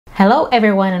Hello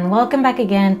everyone and welcome back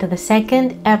again to the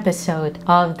second episode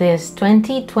of this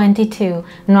 2022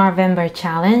 Noirvember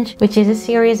challenge, which is a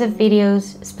series of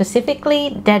videos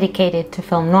specifically dedicated to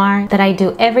film noir that I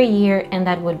do every year and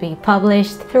that would be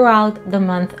published throughout the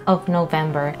month of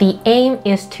November. The aim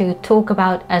is to talk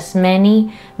about as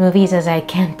many movies as I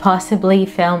can possibly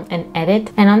film and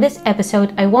edit, and on this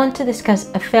episode I want to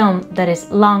discuss a film that is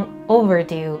long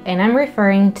overdue, and I'm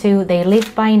referring to They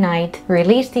Live by Night,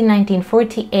 released in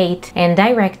 1948 and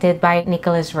directed by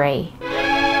Nicholas Ray.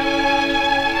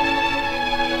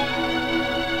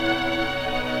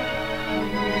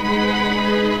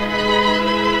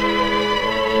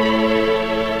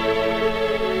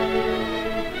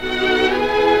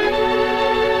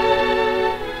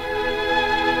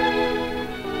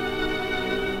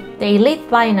 They Live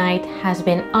by Night has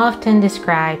been often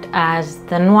described as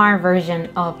the noir version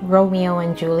of Romeo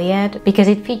and Juliet because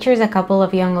it features a couple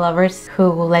of young lovers who,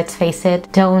 let's face it,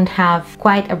 don't have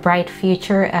quite a bright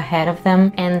future ahead of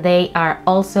them, and they are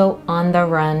also on the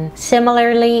run.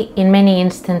 Similarly, in many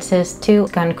instances to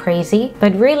Gone Crazy,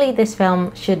 but really this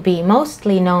film should be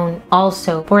mostly known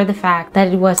also for the fact that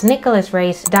it was Nicholas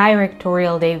Ray's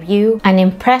directorial debut, an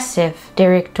impressive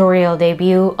directorial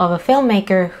debut of a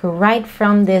filmmaker who right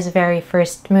from this very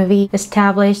first movie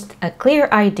established a clear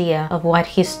idea of what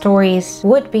his stories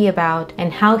would be about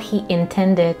and how he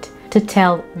intended to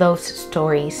tell those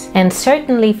stories. And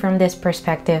certainly from this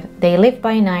perspective, They Live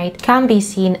by Night can be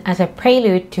seen as a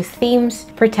prelude to themes,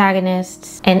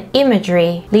 protagonists, and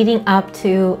imagery leading up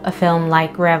to a film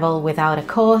like Rebel Without a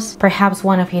Cause, perhaps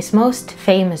one of his most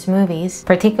famous movies,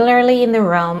 particularly in the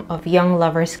realm of young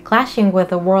lovers clashing with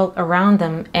the world around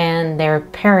them and their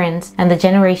parents and the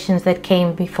generations that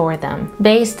came before them.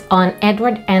 Based on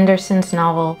Edward Anderson's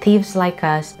novel Thieves Like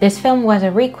Us, this film was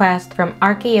a request from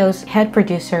RKO's head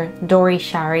producer Dore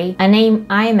Schary, a name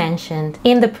I mentioned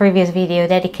in the previous video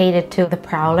dedicated to The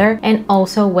Prowler and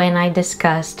also when I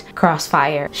discussed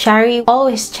Crossfire. Schary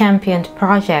always championed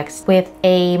projects with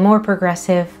a more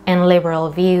progressive and liberal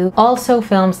view, also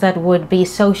films that would be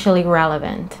socially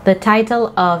relevant. The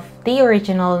title of the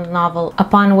original novel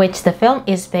upon which the film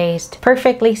is based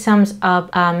perfectly sums up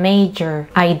a major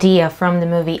idea from the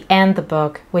movie and the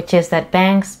book, which is that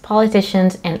banks,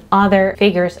 politicians, and other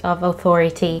figures of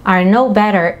authority are no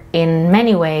better in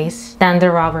many ways than the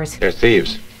robbers. They're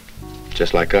thieves,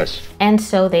 just like us. And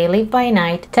so They Live by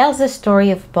Night tells the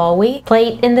story of Bowie,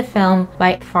 played in the film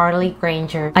by Farley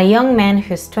Granger, a young man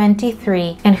who's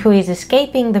 23 and who is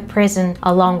escaping the prison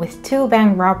along with two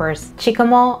bank robbers,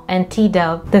 Chicamo and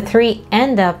T-Dub. The three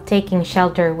end up taking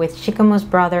shelter with Chicamo's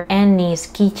brother and niece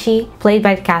Kichi, played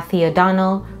by Kathy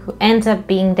O'Donnell, who ends up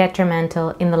being detrimental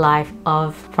in the life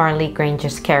of Farley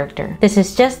Granger's character. This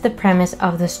is just the premise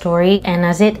of the story, and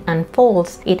as it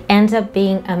unfolds, it ends up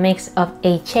being a mix of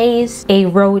a chase, a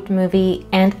road movie,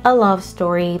 and a love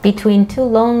story between two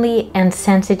lonely and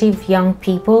sensitive young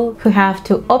people who have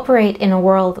to operate in a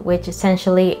world which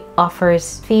essentially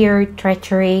offers fear,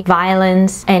 treachery,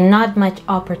 violence, and not much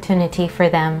opportunity for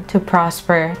them to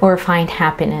prosper or find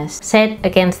happiness. Set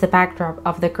against the backdrop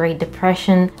of the Great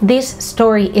Depression, this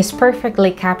story is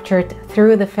perfectly captured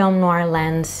through the film noir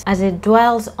lens as it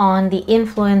dwells on the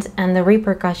influence and the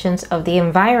repercussions of the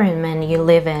environment you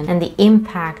live in and the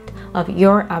impact of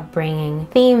your upbringing.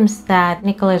 Themes that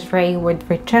Nicholas Ray would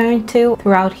return to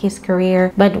throughout his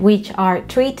career, but which are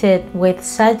treated with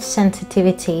such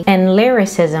sensitivity and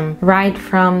lyricism right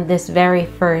from this very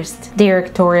first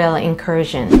directorial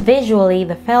incursion. Visually,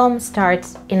 the film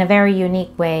starts in a very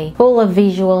unique way, full of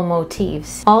visual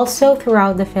motifs. Also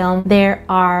throughout the film, there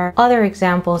are other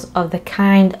examples of the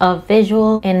kind of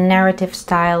visual and narrative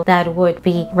style that would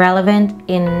be relevant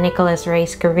in Nicholas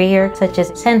Ray's career, such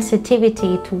as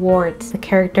sensitivity towards the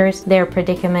characters, their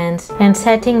predicaments, and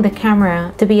setting the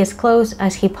camera to be as close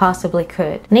as he possibly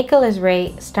could. Nicholas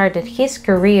Ray started his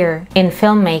career in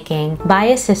filmmaking by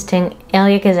assisting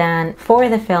Elia Kazan for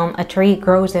the film A Tree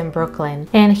Grows in Brooklyn,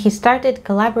 and he started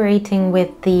collaborating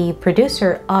with the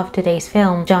producer of today's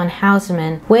film, John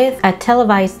Houseman, with a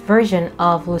televised version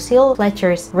of Lucille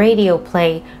Fletcher's radio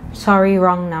play Sorry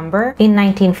Wrong Number in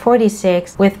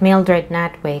 1946 with Mildred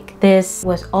Natwick. This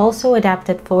was also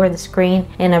adapted for the screen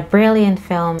in a brilliant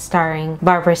film starring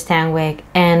Barbara Stanwyck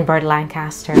and Burt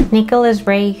Lancaster. Nicholas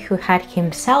Ray, who had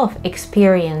himself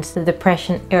experienced the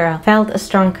Depression era, felt a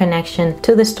strong connection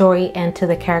to the story and to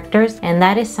the characters, and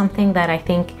that is something that I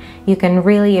think you can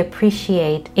really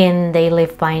appreciate in They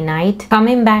Live by Night.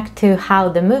 Coming back to how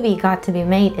the movie got to be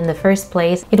made in the first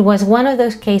place, it was one of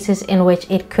those cases in which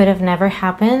it could have never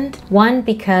happened. One,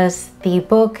 because the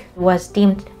book was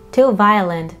deemed too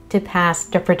violent to pass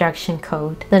the production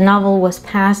code. The novel was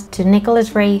passed to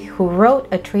Nicholas Ray, who wrote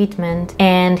a treatment,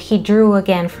 and he drew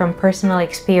again from personal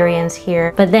experience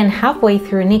here. But then halfway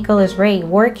through Nicholas Ray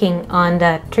working on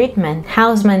the treatment,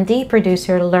 Houseman, the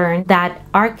producer, learned that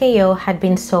RKO had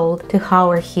been sold to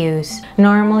Howard Hughes.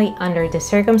 Normally, under the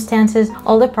circumstances,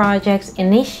 all the projects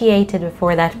initiated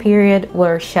before that period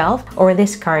were shelved or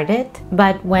discarded.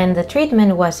 But when the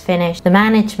treatment was finished, the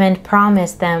management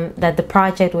promised them that the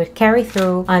project would carry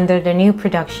through under the new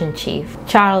production chief.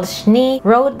 Charles Schnee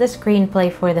wrote the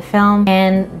screenplay for the film,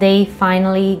 and they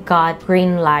finally got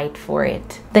green light for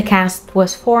it. The cast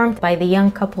was formed by the young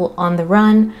couple on the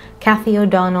run, Kathy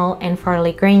O'Donnell and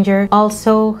Farley Granger,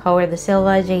 also Howard Da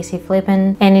Silva, J.C.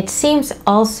 Flippen, and it seems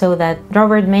also that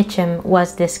Robert Mitchum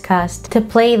was discussed to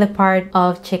play the part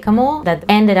of Chicamo that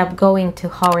ended up going to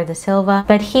Howard Da Silva,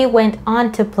 but he went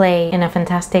on to play in a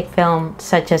fantastic film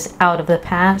such as Out of the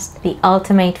Past, the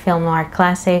ultimate film noir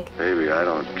classic. Baby, I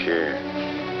don't care.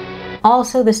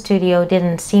 Also, the studio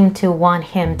didn't seem to want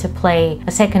him to play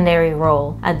a secondary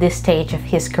role at this stage of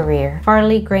his career.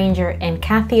 Farley Granger and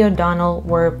Kathy O'Donnell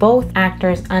were both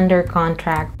actors under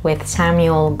contract with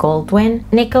Samuel Goldwyn.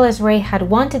 Nicholas Ray had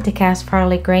wanted to cast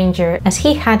Farley Granger as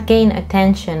he had gained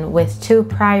attention with 2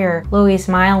 prior Louis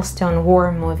Milestone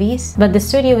war movies, but the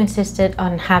studio insisted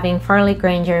on having Farley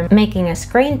Granger making a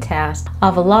screen test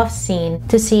of a love scene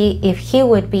to see if he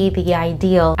would be the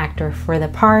ideal actor for the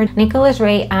part. Nicholas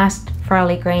Ray asked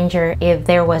Farley Granger if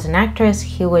there was an actress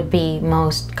he would be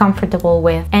most comfortable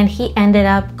with, and he ended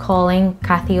up calling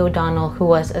Kathy O'Donnell, who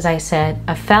was, as I said,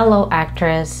 a fellow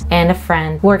actress and a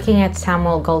friend working at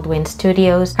Samuel Goldwyn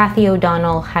Studios. Kathy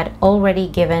O'Donnell had already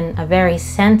given a very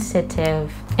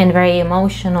sensitive and very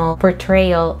emotional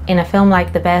portrayal in a film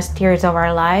like The Best Years of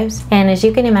Our Lives, and as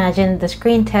you can imagine, the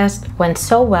screen test went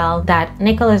so well that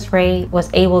Nicholas Ray was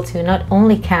able to not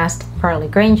only cast Farley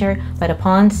Granger, but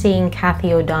upon seeing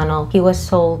Kathy O'Donnell, he was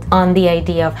sold on the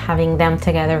idea of having them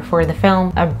together for the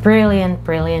film. A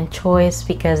brilliant choice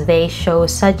because they show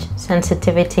such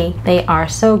sensitivity. They are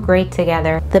so great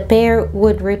together. The pair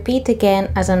would repeat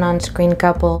again as an on-screen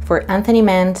couple for Anthony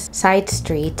Mann's Side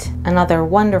Street, another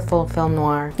wonderful film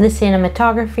noir. The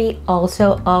cinematography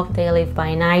also of They Live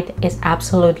by Night is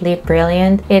absolutely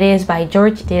brilliant. It is by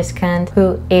George Discant,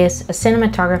 who is a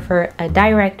cinematographer, a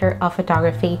director of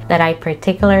photography that I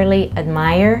particularly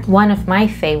admire. One of my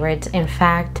favorites, in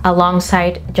fact,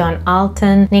 alongside John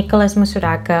Alton, Nicholas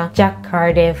Musuraka, Jack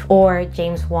Cardiff, or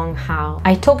James Wong Howe.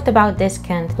 I talked about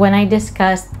Discant when I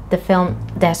discussed the film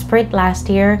Desperate last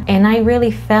year, and I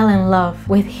really fell in love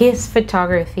with his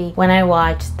photography when I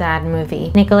watched that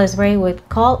movie. Nicholas Ray would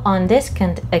call on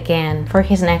Discant again for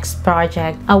his next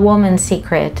project, A Woman's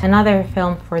Secret, another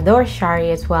film for Dore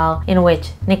Schary as well, in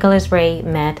which Nicholas Ray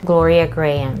met Gloria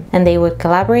Graham, and they would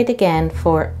collaborate again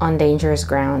for On Dangerous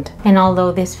Ground. And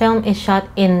although this film is shot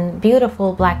in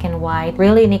beautiful black and white,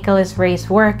 really Nicholas Ray's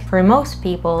work for most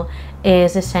people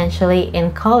is essentially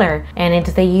in color, and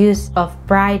it's the use of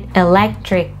bright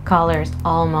electric colors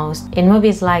almost in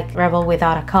movies like Rebel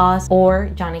Without a Cause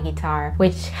or Johnny Guitar,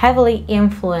 which heavily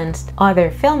influenced other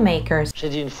filmmakers. J'ai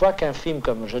dit une fois qu'un film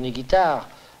comme Johnny Guitar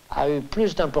a eu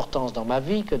plus d'importance dans ma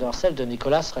vie que dans celle de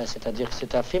Nicolas Ray, c'est-à-dire que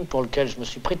c'est un film pour lequel je me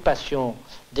suis pris de passion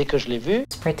dès que je l'ai vu.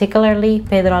 Particularly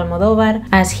Pedro Almodóvar,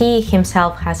 as he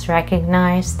himself has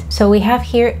recognized. So we have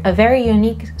here a very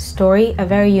unique story, a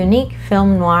very unique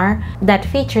film noir that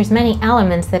features many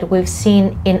elements that we've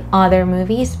seen in other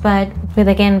movies, but with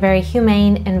again very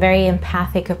humane and very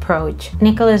empathic approach.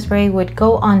 Nicholas Ray would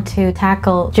go on to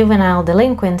tackle juvenile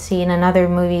delinquency in another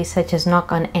movie such as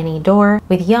Knock on Any Door,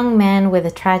 with young men with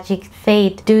a tragic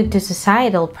fate due to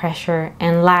societal pressure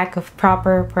and lack of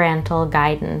proper parental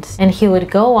guidance. And he would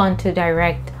go on to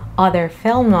direct other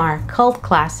film noir cult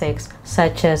classics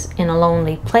such as In a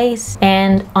Lonely Place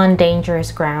and On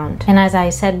Dangerous Ground. And as I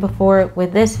said before,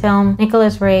 with this film,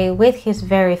 Nicholas Ray, with his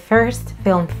very first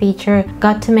film feature,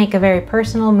 got to make a very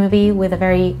personal movie with a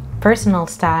very personal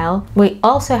style. We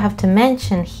also have to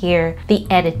mention here the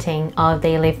editing of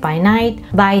They Live by Night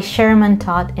by Sherman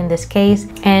Todd in this case,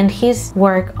 and his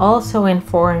work also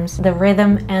informs the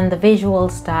rhythm and the visual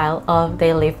style of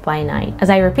They Live by Night.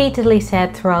 As I repeatedly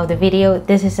said throughout the video,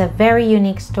 this is a very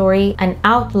unique story, an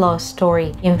outlaw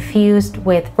story infused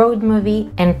with road movie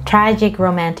and tragic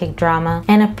romantic drama,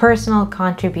 and a personal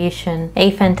contribution, a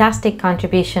fantastic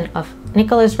contribution of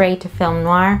Nicholas Ray to film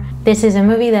noir. This is a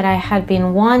movie that I had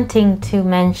been wanting to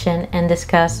mention and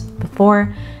discuss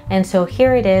before, And so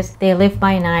here it is, They Live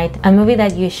by Night, a movie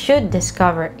that you should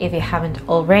discover if you haven't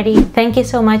already. Thank you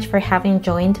so much for having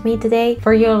joined me today,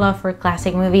 for your love for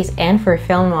classic movies and for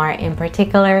film noir in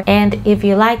particular. And if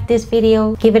you like this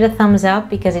video, give it a thumbs up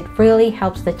because it really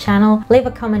helps the channel. Leave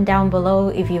a comment down below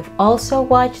if you've also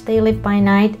watched They Live by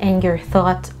Night and your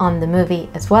thoughts on the movie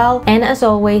as well. And as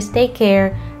always, take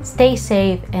care, stay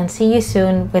safe, and see you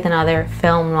soon with another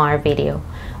film noir video.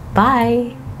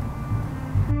 Bye!